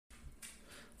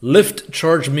Lyft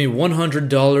charged me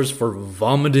 $100 for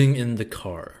vomiting in the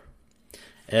car.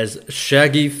 As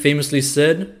Shaggy famously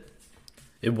said,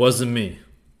 it wasn't me.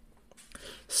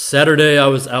 Saturday, I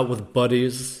was out with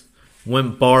buddies,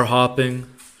 went bar hopping.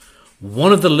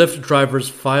 One of the Lyft drivers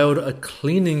filed a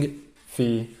cleaning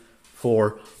fee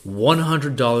for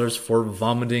 $100 for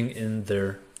vomiting in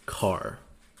their car.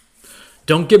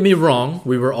 Don't get me wrong,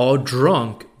 we were all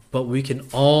drunk, but we can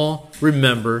all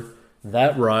remember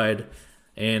that ride,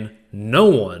 and no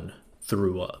one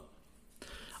threw up.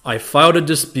 I filed a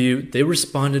dispute. They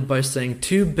responded by saying,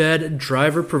 "Too bad,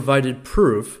 driver provided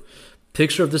proof,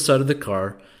 picture of the side of the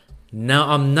car." Now,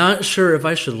 I'm not sure if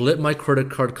I should let my credit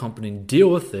card company deal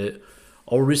with it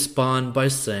or respond by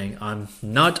saying, "I'm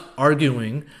not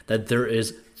arguing that there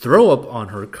is throw up on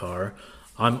her car.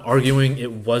 I'm arguing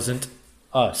it wasn't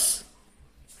us."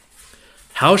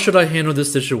 How should I handle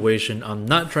this situation? I'm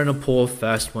not trying to pull a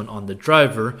fast one on the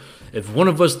driver. If one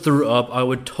of us threw up, I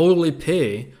would totally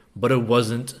pay, but it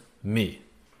wasn't me.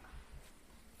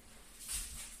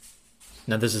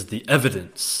 Now, this is the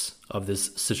evidence of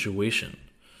this situation.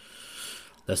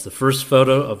 That's the first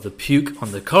photo of the puke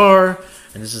on the car,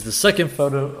 and this is the second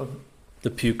photo of the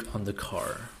puke on the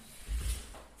car.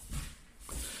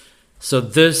 So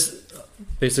this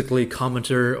basically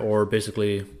commenter, or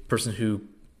basically person who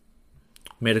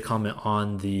made a comment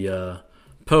on the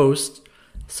post,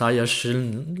 Saya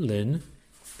Shinlin,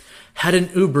 had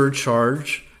an Uber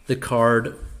charge the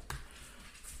card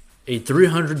a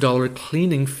 $300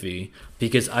 cleaning fee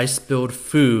because I spilled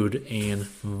food and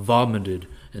vomited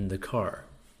in the car.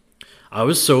 I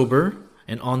was sober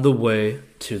and on the way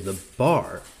to the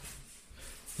bar.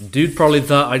 Dude probably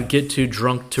thought I'd get too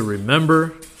drunk to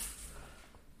remember.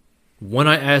 When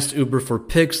I asked Uber for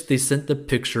pics, they sent the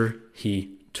picture he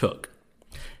took.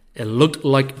 It looked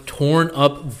like torn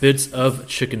up bits of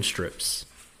chicken strips.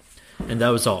 And that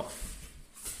was all.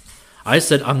 I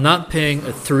said I'm not paying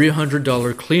a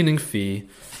 $300 cleaning fee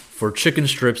for chicken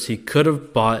strips he could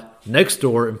have bought next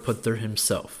door and put there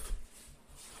himself.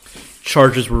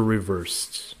 Charges were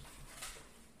reversed.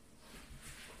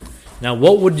 Now,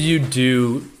 what would you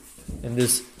do in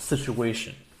this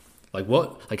situation?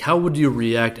 How would you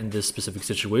react in this specific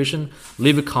situation?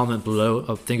 Leave a comment below.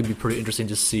 I think it'd be pretty interesting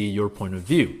to see your point of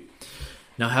view.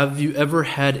 Now, have you ever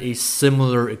had a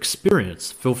similar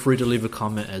experience? Feel free to leave a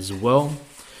comment as well.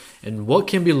 And what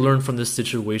can be learned from this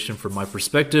situation from my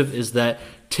perspective is that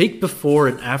take before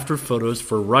and after photos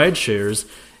for ride shares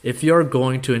if you are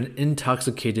going to an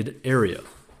intoxicated area,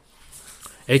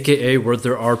 aka where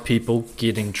there are people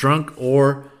getting drunk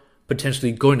or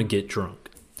potentially going to get drunk.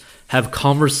 Have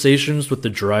conversations with the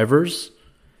drivers,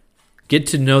 get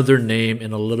to know their name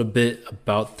and a little bit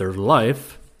about their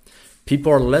life.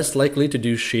 People are less likely to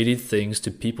do shady things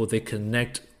to people they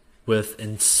connect with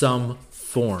in some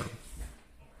form.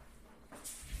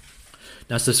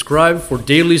 Now subscribe for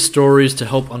daily stories to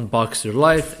help unbox your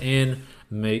life and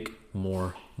make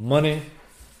more money.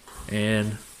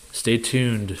 And stay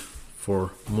tuned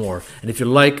for more. And if you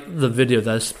like the video,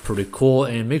 that's pretty cool.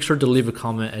 And make sure to leave a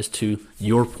comment as to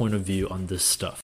your point of view on this stuff.